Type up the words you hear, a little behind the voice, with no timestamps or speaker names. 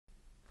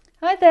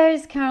Hi there,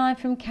 it's Caroline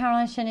from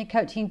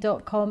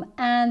CarolineSheniaCoaching.com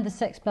and the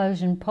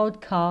Sexplosion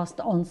podcast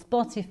on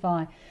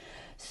Spotify.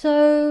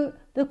 So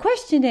the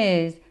question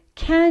is,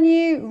 can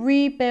you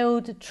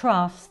rebuild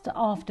trust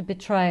after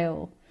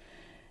betrayal?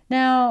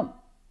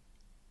 Now,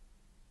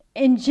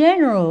 in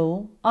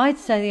general, I'd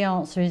say the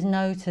answer is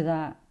no to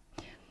that.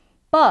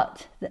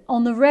 But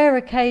on the rare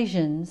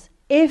occasions,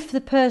 if the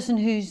person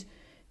who's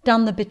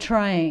done the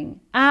betraying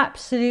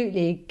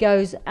absolutely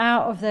goes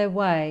out of their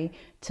way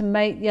to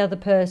make the other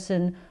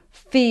person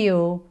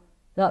feel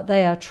that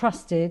they are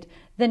trusted,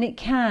 then it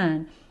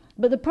can.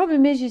 But the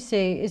problem is, you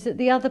see, is that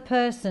the other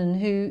person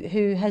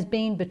who has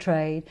been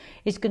betrayed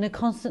is going to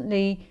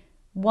constantly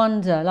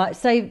wonder, like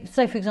say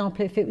for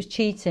example, if it was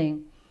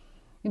cheating,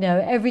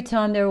 every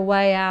time they're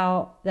away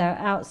out, they're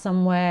out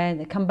somewhere,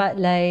 they come back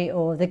late,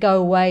 or they go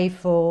away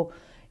for,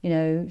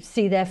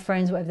 see their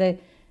friends, whatever,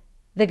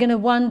 they're going to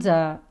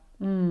wonder,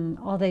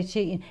 are they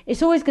cheating?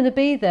 It's always going to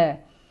be there.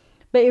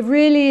 But it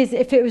really is,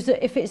 if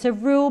it's a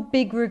real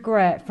big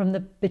regret from the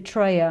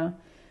betrayer,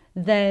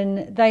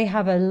 then they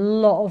have a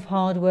lot of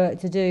hard work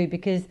to do,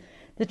 because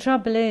the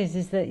trouble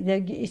is that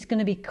it's going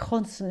to be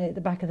constantly at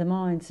the back of the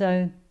mind.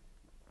 So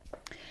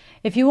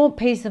if you want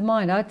peace of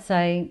mind, I'd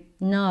say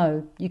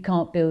no, you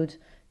can't build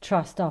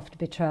trust after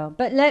betrayal.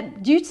 But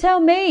you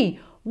tell me,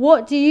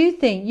 what do you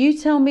think? You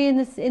tell me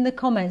in the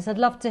comments. I'd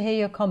love to hear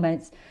your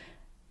comments.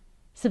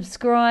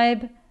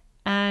 Subscribe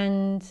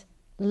and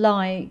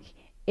like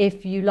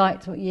if you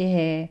liked what you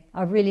hear.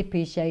 I really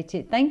appreciate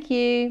it. Thank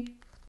you.